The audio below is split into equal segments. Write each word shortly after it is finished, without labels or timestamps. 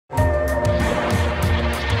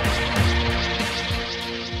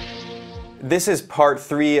This is part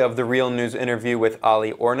 3 of the Real News interview with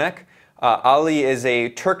Ali Ornek. Ali is a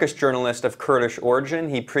Turkish journalist of Kurdish origin.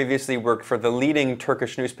 He previously worked for the leading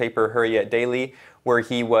Turkish newspaper Hürriyet Daily, where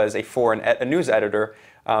he was a news editor.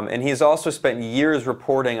 And he has also spent years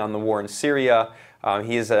reporting on the war in Syria.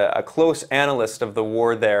 He is a close analyst of the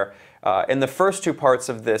war there. In the first 2 parts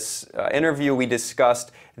of this interview, we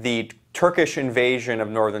discussed the Turkish invasion of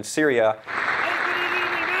northern Syria.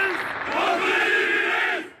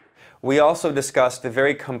 We also discussed the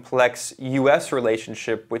very complex U.S.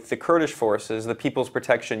 relationship with the Kurdish forces, the People's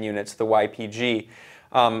Protection Units, the YPG.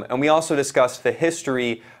 And we also discussed the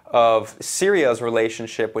history of Syria's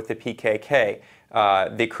relationship with the PKK,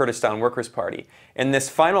 the Kurdistan Workers' Party. In this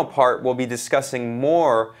final part, we'll be discussing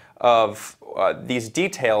more of these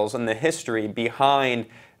details and the history behind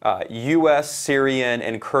U.S., Syrian,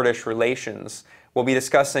 and Kurdish relations. We'll be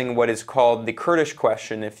discussing what is called the Kurdish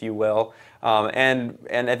question, if you will. And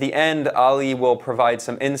at the end, Ali will provide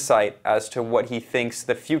some insight as to what he thinks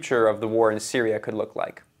the future of the war in Syria could look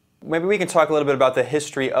like. Maybe we can talk a little bit about the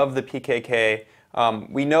history of the PKK.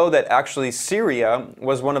 We know that actually Syria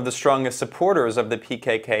was one of the strongest supporters of the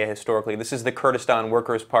PKK historically. This is the Kurdistan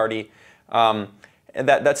Workers' Party. And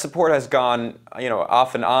that support has gone,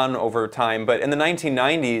 off and on over time. But in the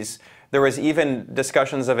 1990s, there was even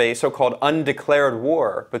discussions of a so-called undeclared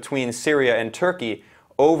war between Syria and Turkey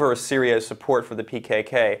over Syria's support for the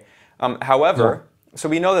PKK. So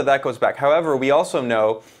we know that goes back. However, we also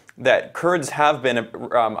know that Kurds have been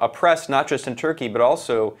oppressed not just in Turkey but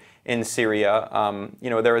also in Syria.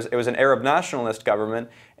 It was an Arab nationalist government,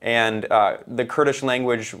 and the Kurdish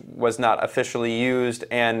language was not officially used,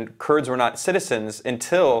 and Kurds were not citizens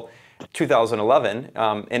until 2011.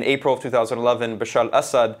 In April of 2011, Bashar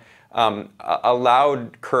al-Assad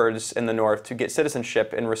allowed Kurds in the north to get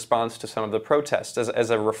citizenship in response to some of the protests as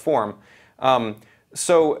a reform.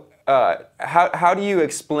 So how do you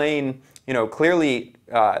explain, clearly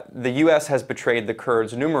the U.S. has betrayed the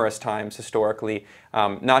Kurds numerous times historically,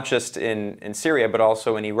 not just in Syria but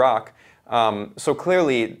also in Iraq. So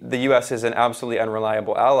clearly the U.S. is an absolutely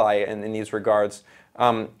unreliable ally in these regards.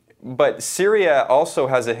 But Syria also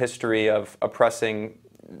has a history of oppressing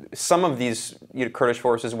some of these Kurdish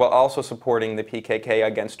forces while also supporting the PKK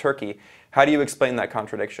against Turkey. How do you explain that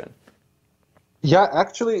contradiction? Yeah,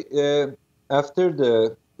 actually, after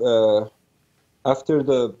the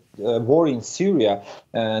war in Syria,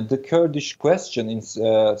 the Kurdish question in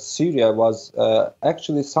Syria was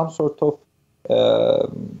actually some sort of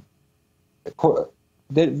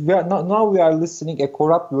now we are listening a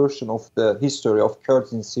corrupt version of the history of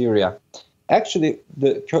Kurds in Syria. Actually,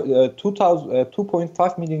 the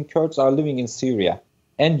 2.5 million Kurds are living in Syria,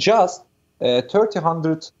 and just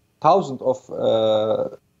 300,000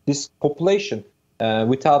 of this population were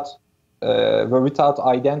without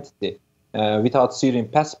identity, without Syrian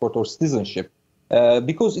passport or citizenship,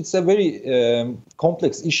 because it's a very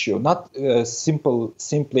complex issue, not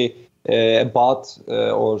simply about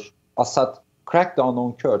or Assad crackdown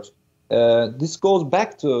on Kurds. This goes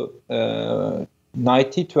back to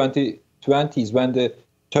 1920s when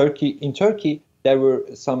in Turkey there were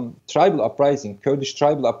some tribal uprisings, Kurdish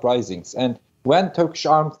tribal uprisings, and when Turkish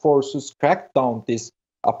armed forces cracked down these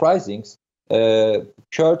uprisings,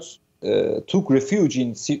 Kurds took refuge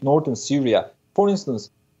in northern Syria. For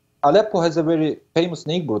instance, Aleppo has a very famous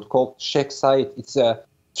neighborhood called Sheikh Said. It's a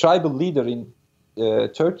tribal leader in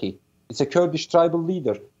Turkey. It's a Kurdish tribal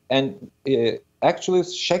leader, and actually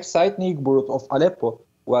Sheikh Said neighborhood of Aleppo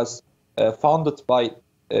was founded by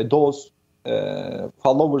those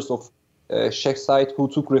followers of Sheikh Said who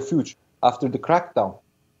took refuge after the crackdown.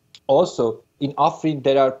 Also, in Afrin,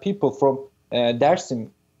 there are people from Dersim,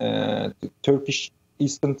 the Turkish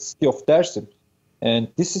eastern city of Dersim, and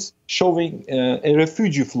this is showing a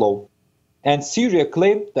refugee flow. And Syria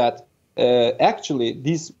claimed that actually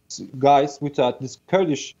these guys, these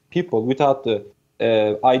Kurdish people without the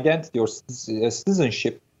identity or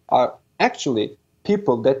citizenship, are actually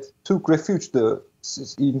people that took refuge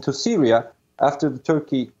into Syria after the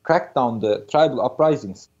Turkey cracked down the tribal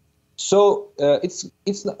uprisings. So it's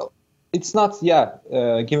not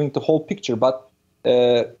giving the whole picture, but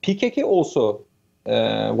PKK also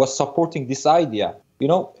was supporting this idea.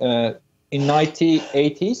 In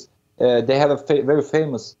 1980s, they have a very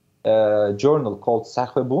famous journal called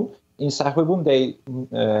Sahwebun. In Sahwebun, they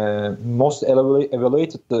most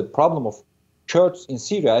evaluated the problem of Kurds in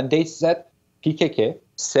Syria, and they said, PKK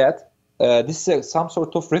said, this is some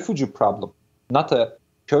sort of refugee problem, not a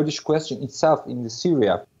Kurdish question itself in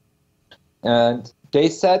Syria. And they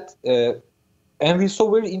said, and we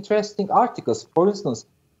saw very interesting articles. For instance,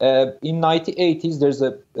 in 1980s,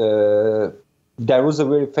 there was a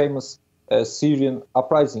very famous Syrian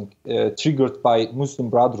uprising triggered by Muslim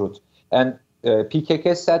Brotherhood. And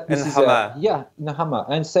PKK said this is Hama. in Hama.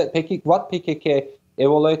 And said what PKK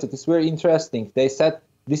evaluated is very interesting. They said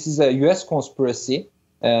this is a U.S. conspiracy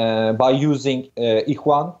by using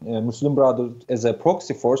Ikhwan, Muslim Brotherhood, as a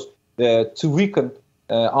proxy force to weaken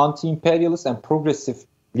anti-imperialist and progressive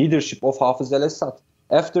leadership of Hafez al-Assad.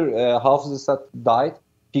 After Hafez al-Assad died,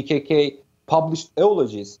 PKK published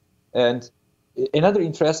eulogies. And another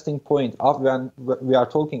interesting point when we are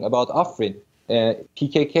talking about Afrin,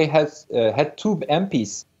 PKK has had two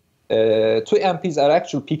MPs. Two MPs are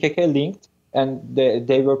actually PKK linked, and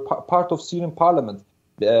they were part of Syrian parliament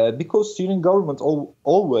because Syrian government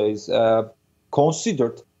always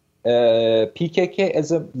considered PKK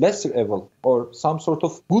as a lesser evil or some sort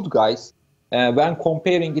of good guys when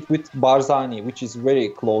comparing it with Barzani, which is very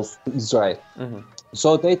close to Israel. Mm-hmm.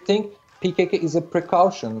 So they think PKK is a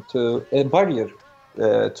precaution, a barrier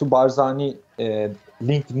to Barzani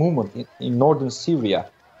linked movement in northern Syria,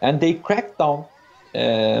 and they cracked down.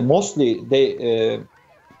 Mostly,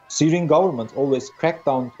 Syrian government always cracked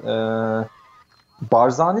down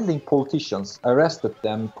Barzani linked politicians, arrested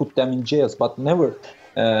them, put them in jails, but never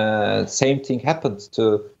same thing happened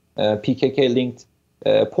to PKK linked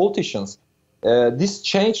politicians. This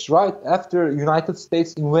changed right after United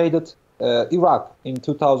States invaded Iraq in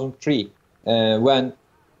 2003, when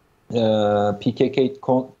PKK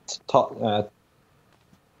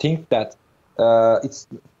think that it's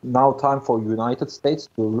now time for United States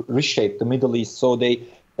to reshape the Middle East, so they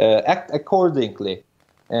act accordingly.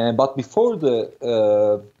 But before the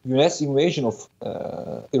U.S. invasion of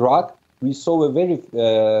Iraq, we saw an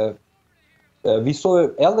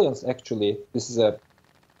alliance. Actually, this is a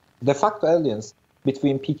de facto alliance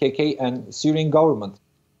between PKK and Syrian government.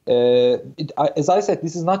 As I said,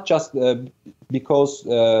 this is not just because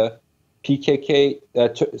PKK,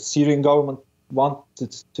 Syrian government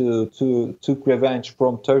wanted to take revenge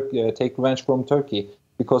from Turkey,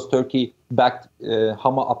 because Turkey backed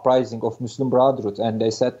Hama uprising of Muslim Brotherhood, and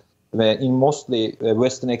they said, in mostly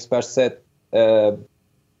Western experts said,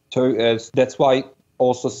 that's why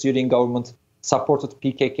also Syrian government supported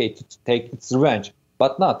PKK to take its revenge.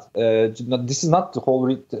 But not. This is not the whole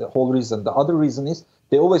reason. The other reason is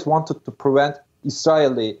they always wanted to prevent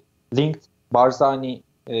Israeli-linked Barzani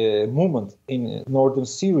movement in northern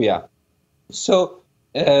Syria. So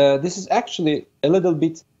this is actually a little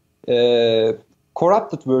bit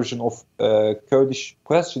corrupted version of Kurdish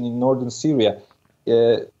question in northern Syria.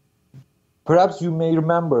 Perhaps you may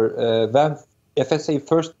remember when FSA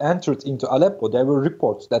first entered into Aleppo, there were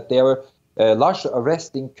reports that they were largely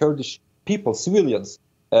arresting Kurdish people, civilians,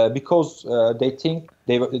 because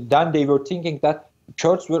they were thinking that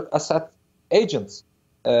Kurds were Assad agents.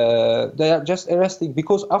 They are just arresting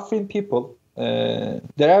because Afrin people.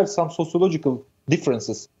 There are some sociological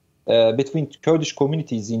differences between Kurdish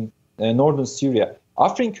communities in northern Syria.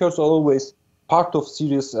 Afrin Kurds are always part of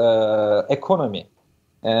Syria's economy.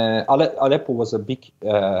 Aleppo was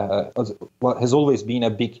has always been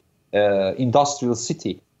a big industrial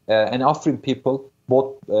city, and Afrin people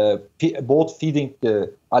both feeding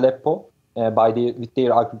the Aleppo with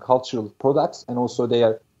their agricultural products, and also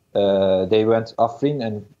they went Afrin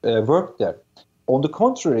and worked there. On the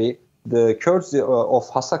contrary, the Kurds of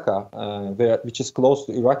Hasaka, which is close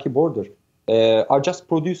to the Iraqi border, are just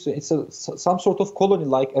producing. It's some sort of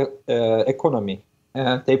colony-like economy.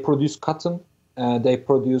 They produce cotton, they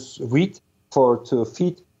produce wheat to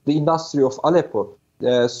feed the industry of Aleppo.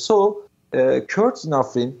 So Kurds in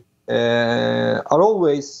Afrin are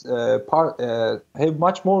always have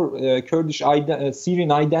much more Kurdish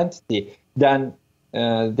Syrian identity than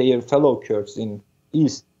their fellow Kurds in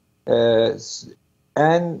East,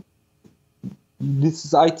 and this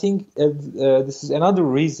is, I think, this is another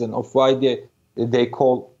reason of why they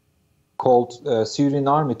called Syrian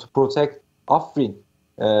army to protect Afrin,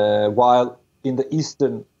 while in the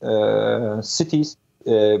eastern cities,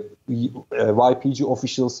 YPG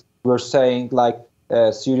officials were saying like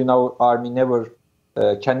Syrian army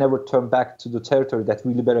can never turn back to the territory that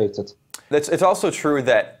we liberated. It's also true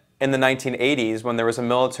that in the 1980s, when there was a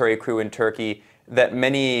military coup in Turkey, that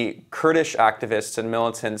many Kurdish activists and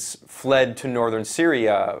militants fled to northern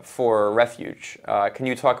Syria for refuge. Can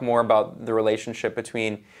you talk more about the relationship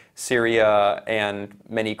between Syria and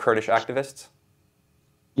many Kurdish activists?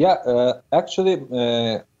 Yeah, actually,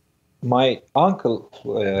 my uncle,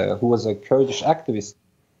 who was a Kurdish activist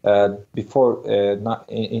before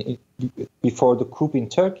the coup in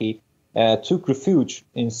Turkey, took refuge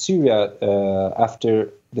in Syria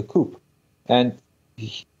after the coup, and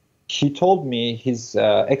he told me his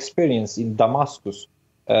experience in Damascus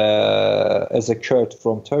as a Kurd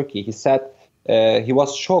from Turkey. He said he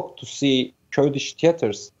was shocked to see Kurdish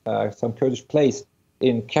theaters, some Kurdish plays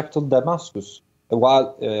in capital Damascus,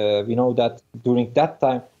 while we know that during that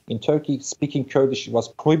time in Turkey, speaking Kurdish was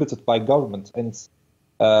prohibited by government, and it's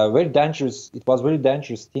very dangerous. It was a very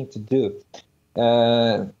dangerous thing to do.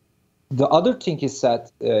 The other thing he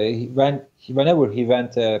said, whenever he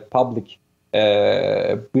went to public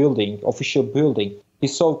building, official building, he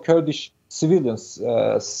saw Kurdish civilians,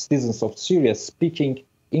 citizens of Syria, speaking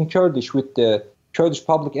in Kurdish with the Kurdish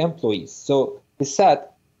public employees. So he said,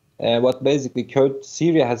 what basically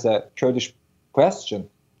Syria has a Kurdish question.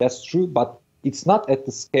 That's true, but it's not at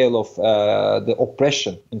the scale of the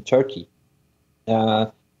oppression in Turkey.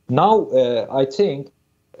 Now, I think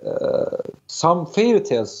some fairy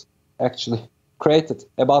tales actually created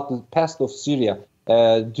about the past of Syria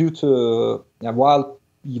due to while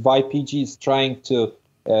YPG is trying to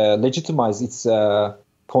legitimize its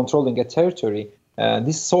controlling a territory,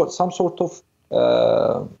 some sort of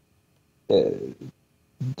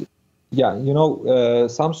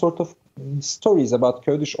some sort of stories about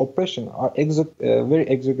Kurdish oppression are very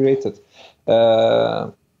exaggerated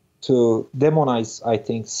to demonize, I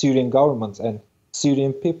think, Syrian government and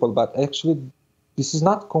Syrian people, but actually this is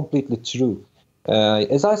not completely true.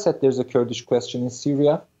 As I said, there's a Kurdish question in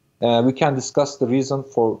Syria. We can discuss the reason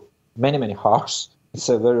for many hours. It's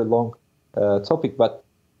a very long topic, but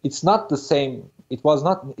it's not the same. It was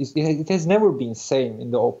not. It has never been same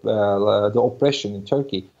in the oppression in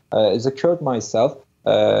Turkey. As a Kurd myself,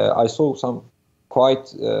 I saw some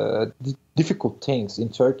quite difficult things in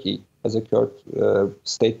Turkey as a Kurd,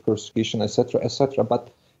 state persecution, etc., etc. But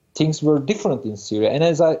things were different in Syria. And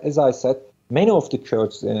as I said, many of the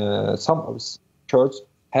Kurds, some Kurds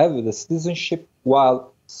have the citizenship,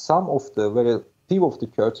 while some of the very few of the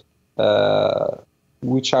Kurds,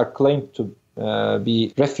 which are claimed to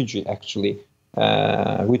be refugee actually,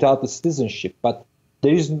 without the citizenship. But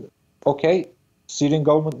there is, Syrian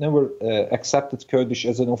government never accepted Kurdish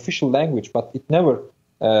as an official language, but it never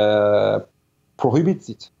prohibits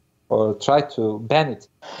it or tried to ban it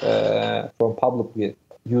from publicly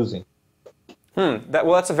using.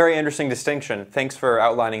 That's a very interesting distinction. Thanks for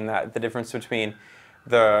outlining that, the difference between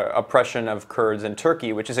the oppression of Kurds in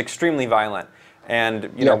Turkey, which is extremely violent. And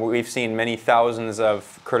you know, we've seen many thousands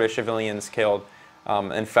of Kurdish civilians killed.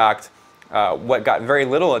 In fact, what got very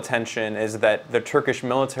little attention is that the Turkish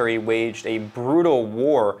military waged a brutal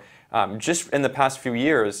war just in the past few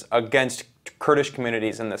years against Kurdish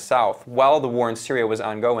communities in the south while the war in Syria was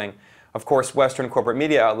ongoing. Of course, Western corporate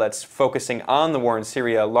media outlets focusing on the war in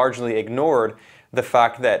Syria largely ignored the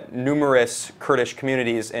fact that numerous Kurdish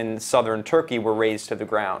communities in southern Turkey were razed to the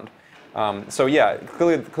ground. So yeah,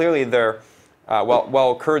 clearly there,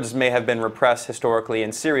 while Kurds may have been repressed historically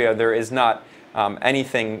in Syria, there is not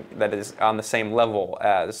anything that is on the same level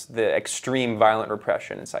as the extreme violent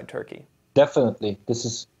repression inside Turkey. Definitely, this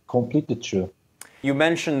is completely true. You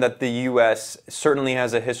mentioned that the U.S. certainly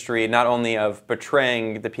has a history not only of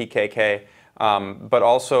betraying the PKK, but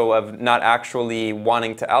also of not actually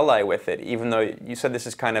wanting to ally with it, even though you said this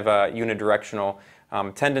is kind of a unidirectional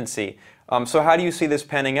tendency. So how do you see this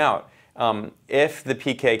panning out? If the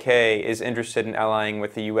PKK is interested in allying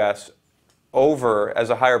with the U.S. over,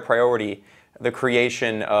 as a higher priority, the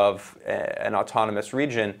creation of an autonomous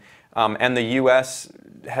region, and the U.S.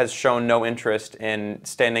 has shown no interest in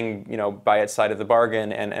standing, by its side of the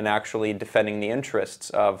bargain and actually defending the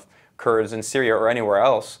interests of Kurds in Syria or anywhere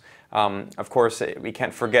else. Of course, we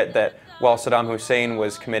can't forget that while Saddam Hussein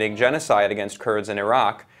was committing genocide against Kurds in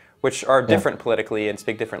Iraq, which are different politically and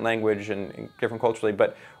speak different language and different culturally,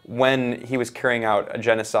 but when he was carrying out a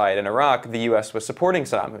genocide in Iraq, the U.S. was supporting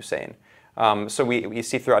Saddam Hussein. So we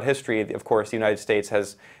see throughout history, of course, the United States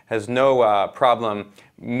has no problem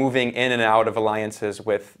moving in and out of alliances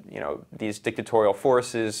with these dictatorial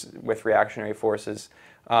forces, with reactionary forces.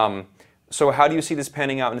 So how do you see this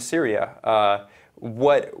panning out in Syria?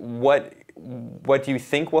 What do you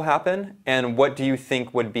think will happen, and what do you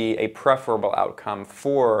think would be a preferable outcome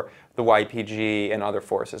for the YPG and other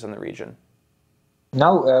forces in the region?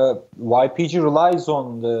 Now, YPG relies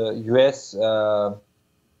on the U.S.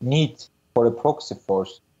 Need for a proxy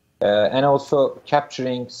force, and also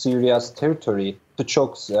capturing Syria's territory to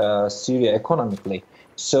choke Syria economically.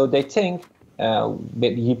 So they think,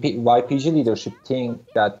 YPG leadership think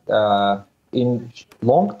that in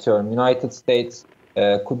long term, United States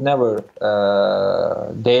could never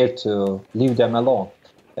dare to leave them alone.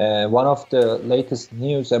 One of the latest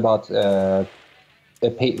news about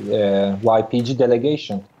YPG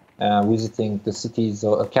delegation visiting the cities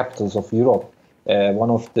or capitals of Europe, one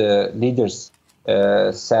of the leaders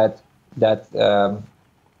said that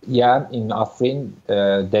yeah, in Afrin,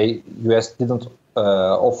 U.S. didn't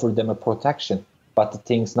offer them a protection, but the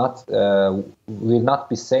things will not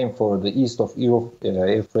be same for the east of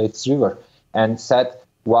Euphrates River. And said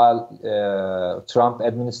while Trump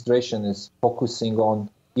administration is focusing on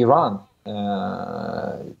Iran,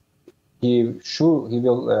 he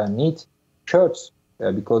will need Kurds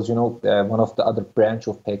because one of the other branch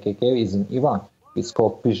of PKK is in Iran. It's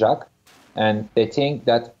called PJAK, and they think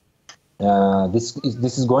that this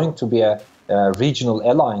is going to be a regional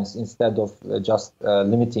alliance instead of just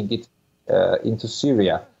limiting it into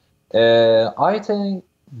Syria. I think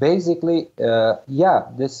basically,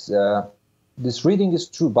 this reading is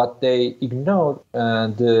true, but they ignore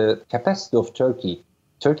the capacity of Turkey.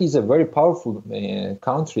 Turkey is a very powerful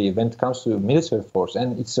country when it comes to military force,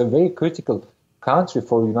 and it's a very critical country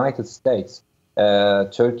for United States.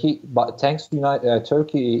 Turkey, but thanks to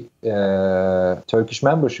Turkish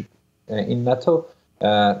membership in NATO,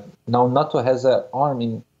 now NATO has an arm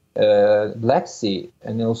in Black Sea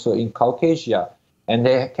and also in Caucasia, and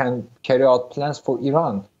they can carry out plans for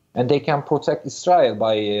Iran, and they can protect Israel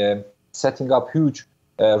by setting up huge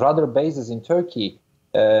radar bases in Turkey.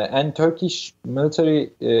 And Turkish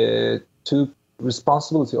military took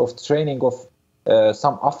responsibility of training of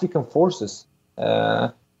some African forces.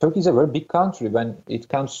 Turkey is a very big country when it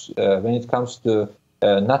comes to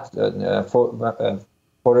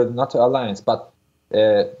for a NATO alliance. But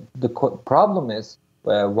the problem is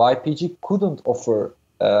YPG couldn't offer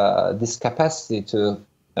this capacity to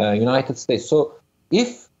United States. So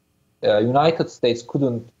if United States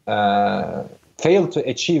couldn't fail to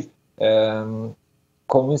achieve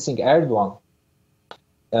convincing Erdogan,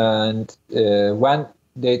 and when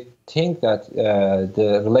they think that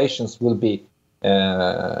the relations will be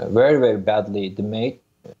very, very badly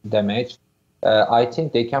damaged, I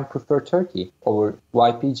think they can prefer Turkey over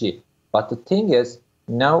YPG. But the thing is,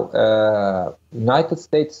 now United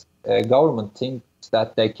States government thinks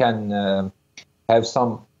that they can have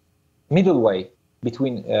some middle way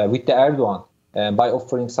between with the Erdogan by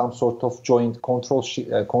offering some sort of joint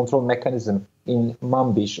control mechanism in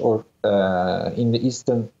Manbij or in the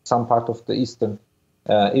some part of the eastern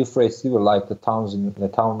Euphrates River, like the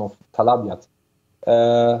town of Tal Abyad.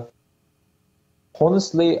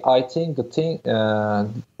 Honestly, I think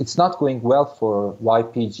it's not going well for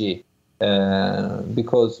YPG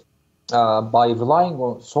because by relying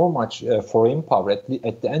on so much foreign power, at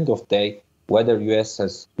the end of the day, whether US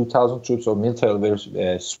has 2,000 troops or military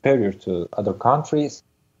very superior to other countries,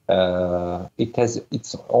 it has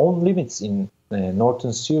its own limits in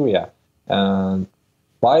northern Syria. And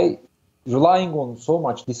by relying on so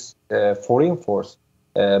much this foreign force,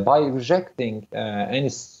 by rejecting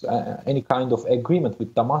any kind of agreement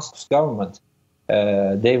with Damascus government,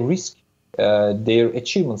 they risk their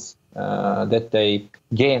achievements that they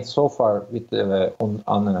gained so far with the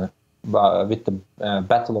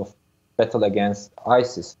battle against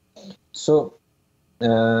ISIS. So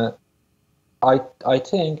I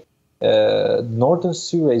think northern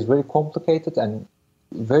Syria is very complicated and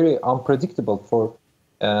very unpredictable for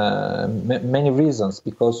many reasons,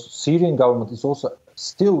 because Syrian government is also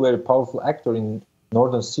still very powerful actor in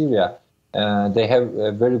northern Syria. They have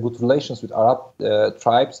very good relations with Arab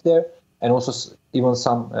tribes there, and also even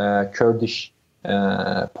some Kurdish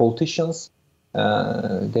politicians.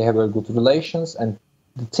 They have very good relations. And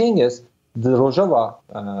the thing is, the Rojava,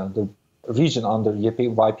 the region under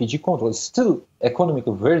YPG control, is still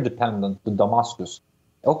economically very dependent to Damascus.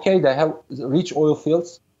 Okay, they have rich oil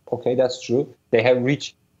fields. Okay, that's true. They have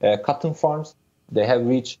rich cotton farms. They have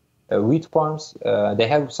rich wheat farms. They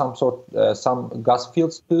have some gas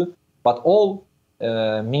fields too. But all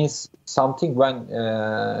means something when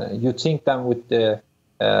you think them with the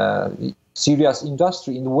Syria's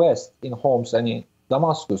industry in the west, in Homs and in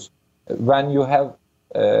Damascus. When you have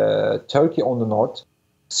Turkey on the north,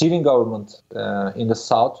 Syrian government in the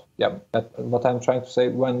south. Yeah, that's what I'm trying to say.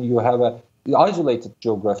 When you have a isolated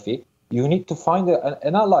geography, you need to find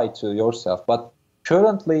an ally to yourself. But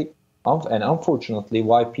currently, and unfortunately,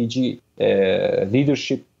 YPG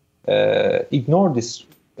leadership ignore this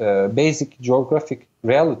basic geographic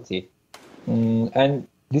reality. And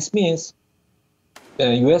this means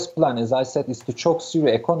U.S. plan, as I said, is to choke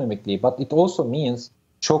Syria economically, but it also means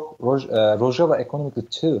choke Rojava economically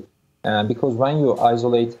too. Because when you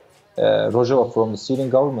isolate Rojava from the Syrian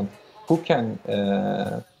government, who can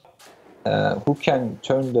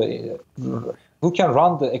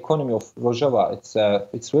run the economy of Rojava?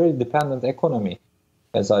 It's very dependent economy,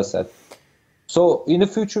 as I said. So in the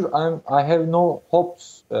future, I have no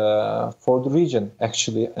hopes for the region,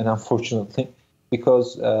 actually, and unfortunately,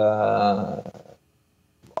 because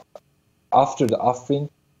after the Afrin,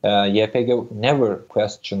 YPG never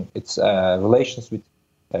questioned its relations with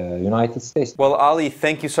United States. Well, Ali,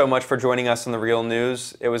 thank you so much for joining us on The Real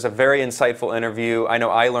News. It was a very insightful interview. I know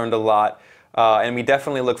I learned a lot, and we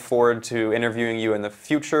definitely look forward to interviewing you in the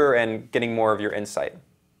future and getting more of your insight.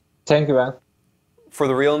 Thank you, Ben. For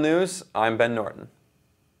The Real News, I'm Ben Norton.